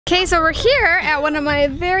Okay, so we're here at one of my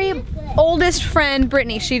very oldest friend,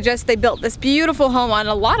 Brittany. They built this beautiful home on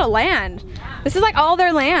a lot of land. This is like all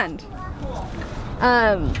their land.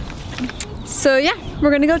 So yeah,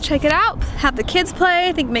 we're gonna go check it out, have the kids play,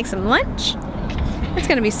 I think make some lunch. It's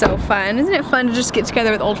gonna be so fun. Isn't it fun to just get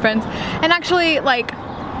together with old friends? And actually, like,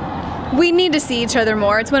 we need to see each other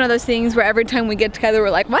more. It's one of those things where every time we get together, we're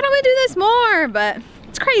like, why don't we do this more? But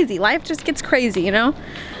it's crazy. Life just gets crazy, you know?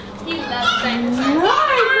 He loves dinosaurs.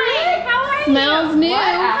 Hi, how are you? Smells new.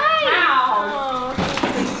 Wow.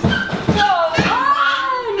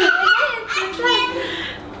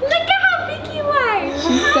 Look at how big you are.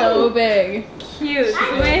 She's so big. Cute.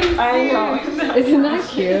 I know. Isn't that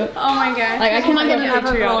cute? Oh my gosh. Like, I cannot get enough of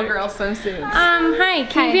patriotic. little girl swimsuits. Hi.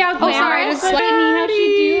 Can you be out Oh, sorry. I just like. How's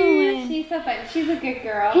she doing? She's so fun. She's a good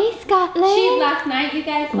girl. Hey, Scotland. She last night, you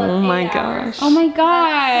guys slept 8 hours. Oh my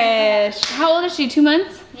gosh. How old is she? 2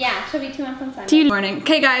 months? Yeah, she'll be 2 months on Sunday. Good morning.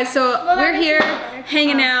 Okay guys, so we're here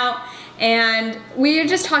hanging out and we're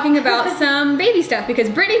just talking about some baby stuff because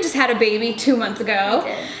Brittany just had a baby 2 months ago.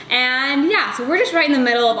 And yeah, so we're just right in the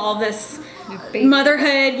middle of all this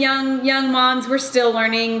motherhood, young moms. We're still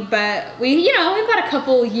learning, but we've got a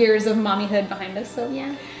couple years of mommyhood behind us. So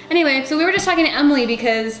yeah. Anyway, so we were just talking to Emily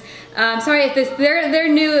because sorry if they're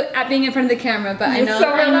new at being in front of the camera, but I know so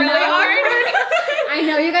we're really awkward. I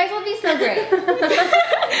know you guys will be so great.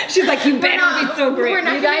 She's like, you better be so great.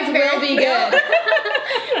 You guys will be good.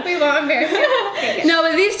 We won't embarrass you. No,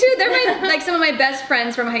 but these two, they're some of my best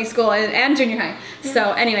friends from high school and junior high. Yeah.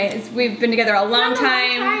 So anyway, we've been together a long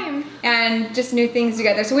time and just new things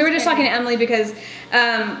together. So we were just talking to Emily because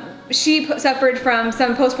she suffered from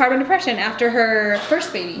some postpartum depression after her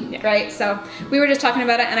first baby, right? So we were just talking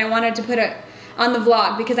about it and I wanted to put it on the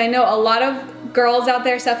vlog because I know a lot of girls out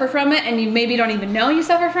there suffer from it and you maybe don't even know you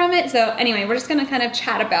suffer from it. So anyway, we're just gonna kind of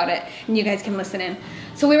chat about it and you guys can listen in.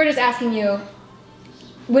 So we were just asking you,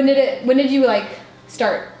 when did you like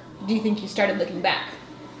start, do you think you started looking back?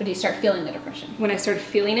 When did you start feeling the depression? When I started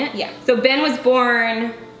feeling it? Yeah. So Ben was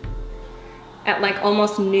born at like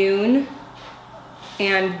almost noon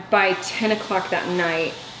and by 10 o'clock that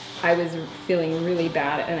night I was feeling really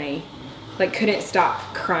bad and I like couldn't stop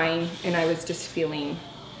crying and I was just feeling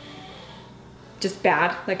just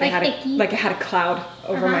bad, like I had a cloud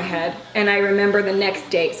over my head. And I remember the next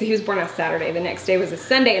day, so he was born on Saturday, the next day was a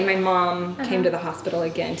Sunday and my mom came to the hospital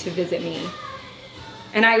again to visit me.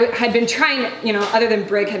 And I had been trying, other than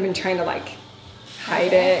Brig, had been trying to like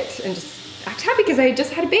hide it and just act happy because I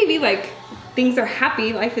just had a baby, like things are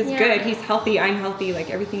happy, life is good, he's healthy, I'm healthy, like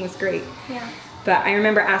everything was great. Yeah. But I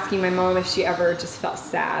remember asking my mom if she ever just felt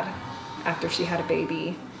sad after she had a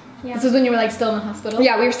baby. Yeah. This was when you were like still in the hospital?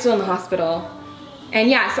 Yeah, we were still in the hospital. And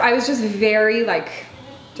yeah, so I was just very like,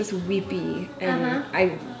 just weepy and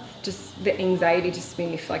the anxiety just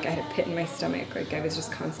made me feel like I had a pit in my stomach. Like I was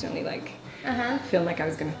just constantly like, feeling like I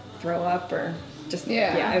was gonna throw up or just,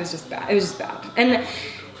 yeah, it was just bad. It was just bad. And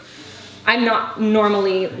I'm not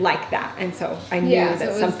normally like that. And so I knew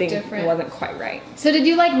that something wasn't quite right. So did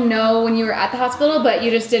you like know when you were at the hospital, but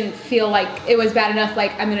you just didn't feel like it was bad enough,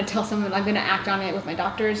 like I'm gonna tell someone, I'm gonna act on it with my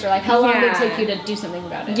doctors, or like how long did it take you to do something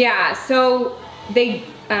about it? Yeah, so they,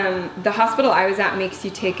 the hospital I was at makes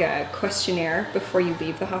you take a questionnaire before you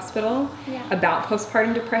leave the hospital about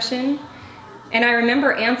postpartum depression. And I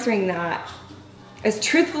remember answering that as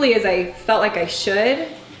truthfully as I felt like I should,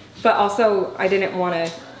 but also I didn't want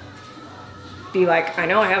to be like, I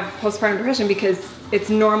know I have postpartum depression, because it's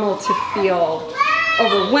normal to feel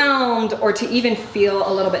overwhelmed or to even feel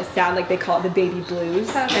a little bit sad, like they call it the baby blues.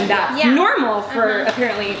 And that's normal for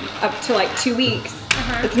apparently up to like 2 weeks.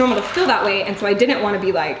 It's normal to feel that way, and so I didn't want to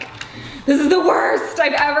be like, this is the worst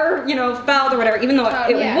I've ever, felt or whatever, even though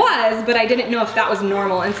it was, but I didn't know if that was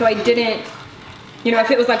normal. And so I didn't,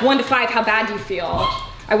 if it was like 1 to 5, how bad do you feel?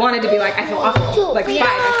 I wanted to be like, I feel awful, like 5,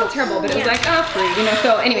 I feel terrible, but it was like, oh, 3,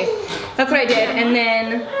 so anyways, that's what I did. And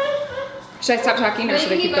then, should I stop talking or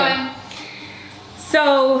should I keep going?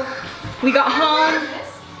 So, we got home,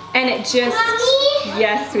 and it just,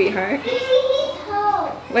 yes, sweetheart.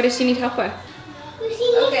 What does she need help with?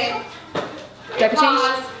 Okay. Diaper change?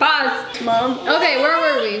 Pause. Mom. Okay, where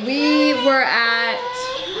were we? We were at,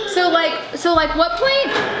 so like what point,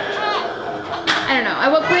 I don't know,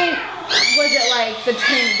 at what point was it like the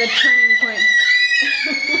turning point?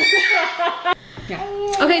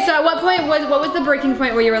 Okay, so at what point what was the breaking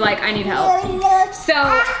point where you were like, I need help?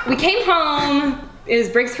 So we came home, it was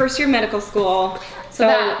Brig's first year of medical school. So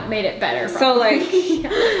that made it better. So like,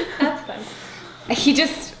 that's fun. He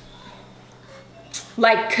just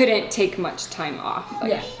like couldn't take much time off.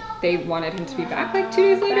 Like they wanted him to be back like 2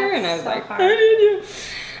 days later, and I was like, I need you.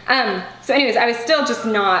 So anyways, I was still just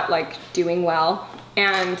not like doing well,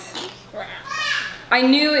 and I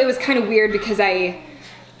knew it was kind of weird because I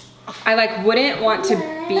like wouldn't want to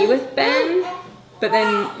be with Ben, but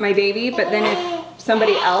then my baby, but then if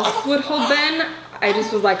somebody else would hold Ben, I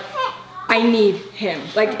just was like, I need him.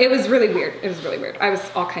 Like, it was really weird. It was really weird. I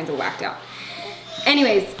was all kinds of whacked out.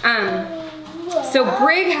 Anyways, so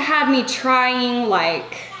Brig had me trying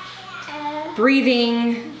like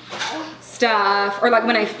breathing stuff, or like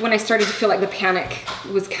when I started to feel like the panic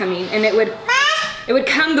was coming, and it would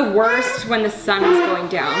come the worst when the sun was going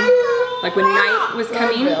down. Like when night was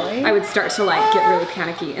coming, I would start to like get really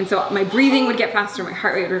panicky, and so my breathing would get faster, my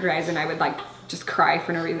heart rate would rise, and I would like just cry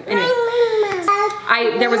for no reason. Anyways,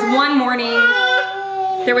 there was one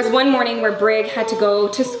morning where Brig had to go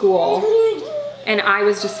to school, and I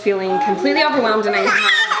was just feeling completely overwhelmed, and I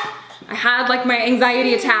had like my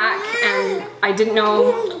anxiety attack, and I didn't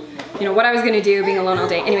know, you know, what I was gonna do being alone all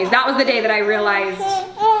day. Anyways, that was the day that I realized,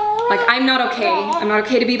 like, I'm not okay. I'm not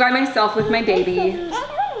okay to be by myself with my baby.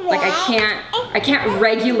 Like, I can't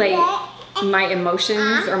regulate my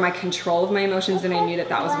emotions or my control of my emotions, and I knew that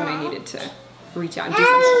that was when I needed to reach out and do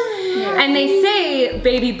something. And they say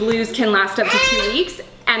baby blues can last up to 2 weeks,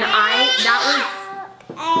 and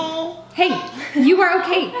hey, you are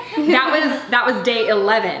okay. That was day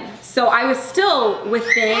 11. So I was still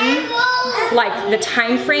within like the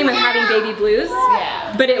time frame of having baby blues,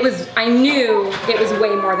 but I knew it was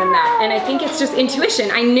way more than that. And I think it's just intuition.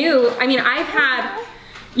 I mean, I've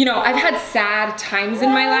had sad times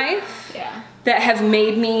in my life that have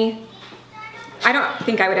made me, I don't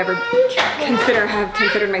think I would ever have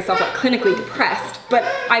considered myself like clinically depressed, but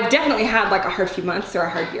I've definitely had like a hard few months or a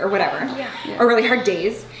hard year or whatever, or really hard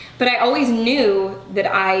days. But I always knew that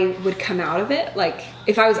I would come out of it. Like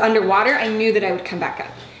if I was underwater, I knew that I would come back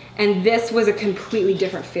up. And this was a completely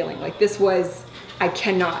different feeling. Like this was, I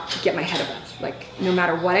cannot get my head above. Like no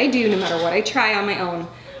matter what I do, no matter what I try on my own,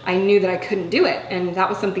 I knew that I couldn't do it. And that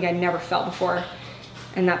was something I'd never felt before.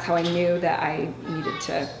 And that's how I knew that I needed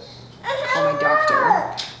to call my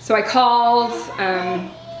doctor. So I called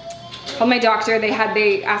my doctor.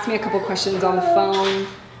 They asked me a couple questions on the phone.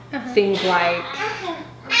 Things like,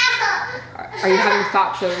 are you having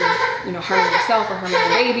thoughts of, you know, harming yourself or harming your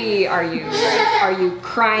baby? Are you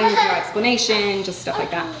crying with no explanation? Just stuff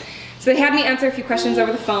like that. So they had me answer a few questions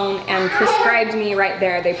over the phone and prescribed me right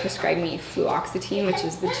there. They prescribed me fluoxetine, which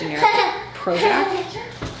is the generic Prozac,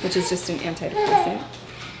 which is just an antidepressant.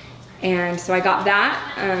 And so I got that.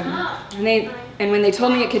 And when they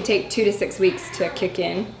told me it could take 2 to 6 weeks to kick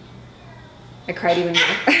in, I cried even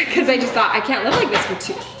more because I just thought I can't live like this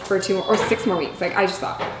for 2 or 6 more weeks. Like I just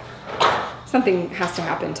thought something has to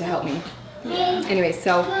happen to help me. Anyway,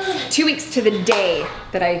 so 2 weeks to the day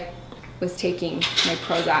that I was taking my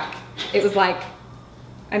Prozac, it was like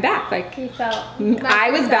I'm back. Like I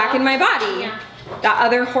was back in my body. That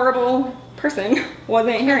other horrible person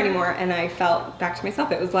wasn't here anymore, and I felt back to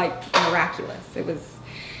myself. It was like miraculous. It was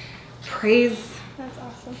praise. That's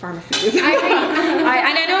awesome. Pharmacies. And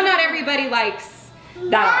I know not everybody likes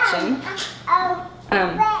that option,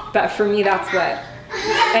 but for me that's what.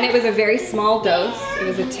 And it was a very small dose. It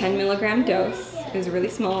was a 10 milligram dose. It was really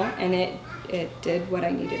small, and it did what I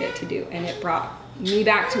needed it to do, and it brought me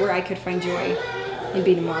back to where I could find joy in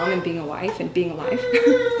being a mom and being a wife and being alive.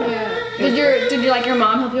 So, Did your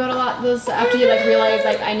mom help you out a lot? Those after you like realized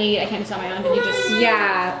like I can't do it on my own? Did you just?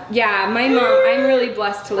 Yeah. My mom. I'm really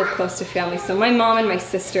blessed to live close to family. So my mom and my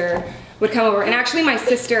sister would come over, and actually my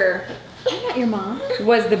sister. I'm not your mom.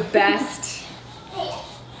 Was the best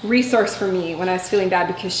resource for me when I was feeling bad,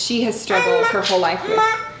 because she has struggled her whole life with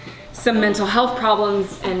some mental health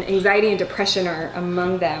problems, and anxiety and depression are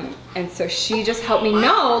among them. And so she just helped me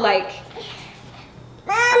know, like,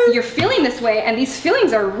 you're feeling this way, and these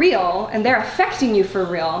feelings are real, and they're affecting you for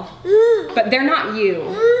real, but they're not you.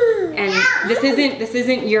 And this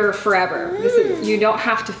isn't your forever. You don't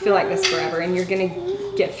have to feel like this forever, and you're gonna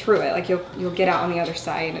get through it. Like you'll get out on the other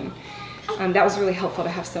side. And that was really helpful to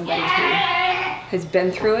have somebody who has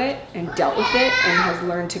been through it and dealt with it and has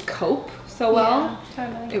learned to cope so well. Yeah,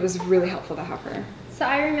 totally. It was really helpful to have her. So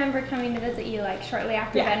I remember coming to visit you like shortly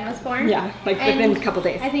after Ben was born. Yeah, like within a couple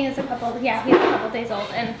days. I think it was he was a couple days old.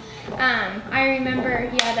 And I remember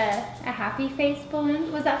you had a happy face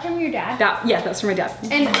balloon. Was that from your dad? Yeah, that was from my dad.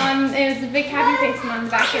 And it was a big happy face, and on the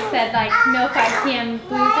back it said like no 5 p.m.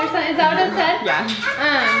 blues or something. Is that what it said? Yeah.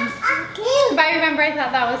 But I remember I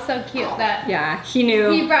thought that was so cute that he knew.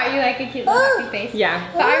 He brought you like a cute little happy face. Yeah.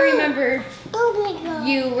 But I remember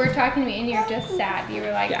you were talking to me and you're just sad. You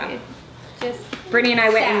were like, just Brittany and I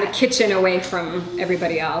went in sad. the kitchen away from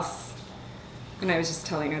everybody else. And I was just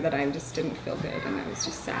telling her that I just didn't feel good and I was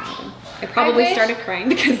just sad. And I probably started crying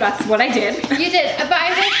because that's what I did. You did, but I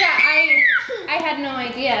wish that I had no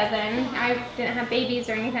idea then. I didn't have babies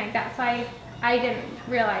or anything like that, so I didn't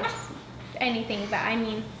realize anything. But I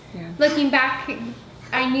mean, looking back,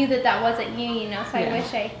 I knew that that wasn't you, you know, so I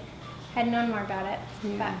wish I had known more about it.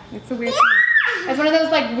 Yeah, but it's a weird thing. It's one of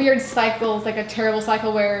those like weird cycles, like a terrible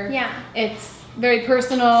cycle where it's very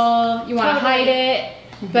personal, you want to hide it,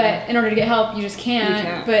 but in order to get help, you just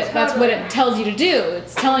can't. But that's what it tells you to do.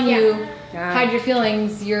 It's telling you, hide your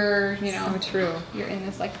feelings, you're, you know, so true. You're in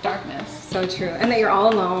this like darkness. So true. And that you're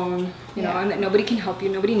all alone, you know, and that nobody can help you,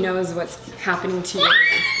 nobody knows what's happening to you.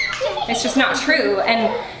 It's just not true.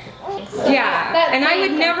 And and I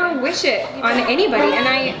would never wish it on anybody. And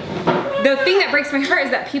the thing that breaks my heart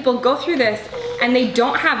is that people go through this and they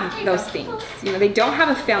don't have those things. You know, they don't have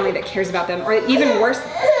a family that cares about them, or even worse,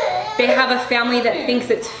 they have a family that thinks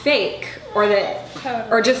it's fake,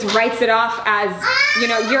 or just writes it off as, you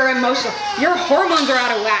know, your hormones are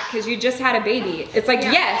out of whack because you just had a baby. It's like,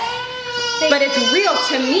 yes, but it's real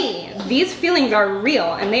to me. These feelings are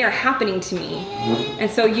real and they are happening to me. And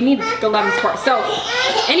so you need the love and support. So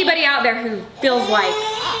anybody out there who feels like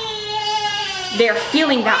they're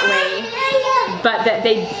feeling that way, but that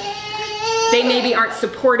they maybe aren't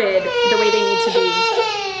supported the way they need to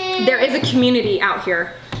be, there is a community out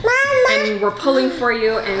here. And we're pulling for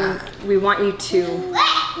you, and we want you to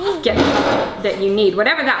get the help that you need,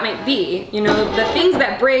 whatever that might be. You know, the things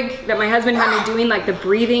that my husband had me doing, like the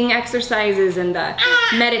breathing exercises and the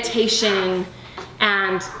meditation,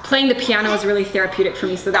 and playing the piano was really therapeutic for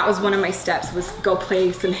me. So that was one of my steps, was go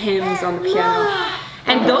play some hymns on the piano.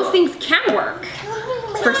 And those things can work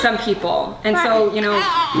for some people. And so, you know,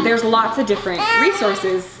 there's lots of different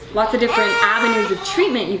resources, lots of different avenues of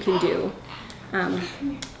treatment you can do.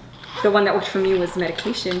 The one that worked for me was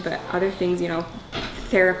medication, but other things, you know,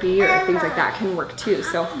 therapy or things like that can work too.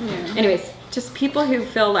 So anyways, just people who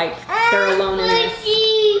feel like they're alone in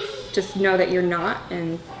this, just know that you're not,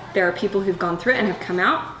 and there are people who've gone through it and have come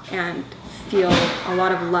out and feel a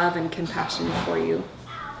lot of love and compassion for you.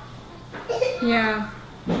 Yeah,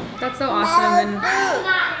 that's so awesome.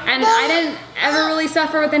 And I didn't ever really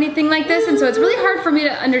suffer with anything like this, and so it's really hard for me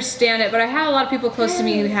to understand it, but I have a lot of people close to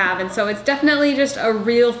me who have, and so it's definitely just a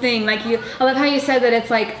real thing. Like I love how you said that it's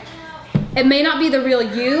like, it may not be the real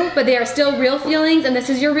you, but they are still real feelings, and this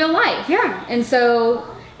is your real life. Yeah. And so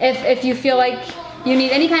if you feel like you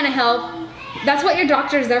need any kind of help, that's what your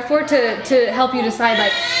doctor is there for, to help you decide,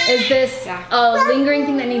 like, is this a lingering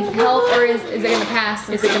thing that needs help, or is it gonna pass?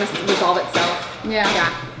 Is it gonna resolve itself?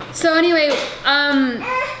 Yeah. So anyway,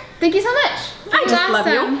 thank you so much. I just love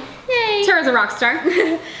you. Yay. Tara's a rock star.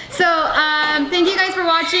 So thank you guys for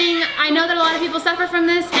watching. I know that a lot of people suffer from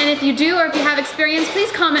this, and if you do, or if you have experience,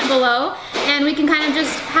 please comment below, and we can kind of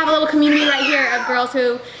just have a little community right here of girls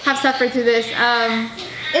who have suffered through this.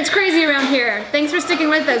 It's crazy around here. Thanks for sticking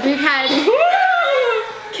with us. We've had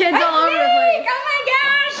kids all over the place. Oh my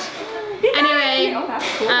gosh! Anyway, that's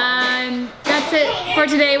cool. That's it for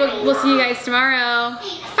today. We'll see you guys tomorrow.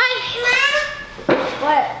 Bye!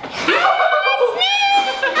 What?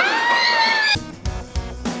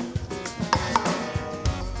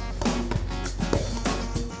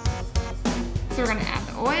 So we're gonna add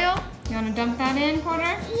the oil. You wanna dump that in,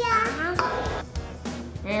 Porter? Yeah.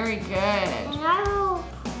 Very good.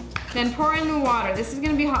 Then pour in the water. This is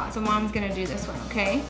gonna be hot, so Mom's gonna do this one, okay?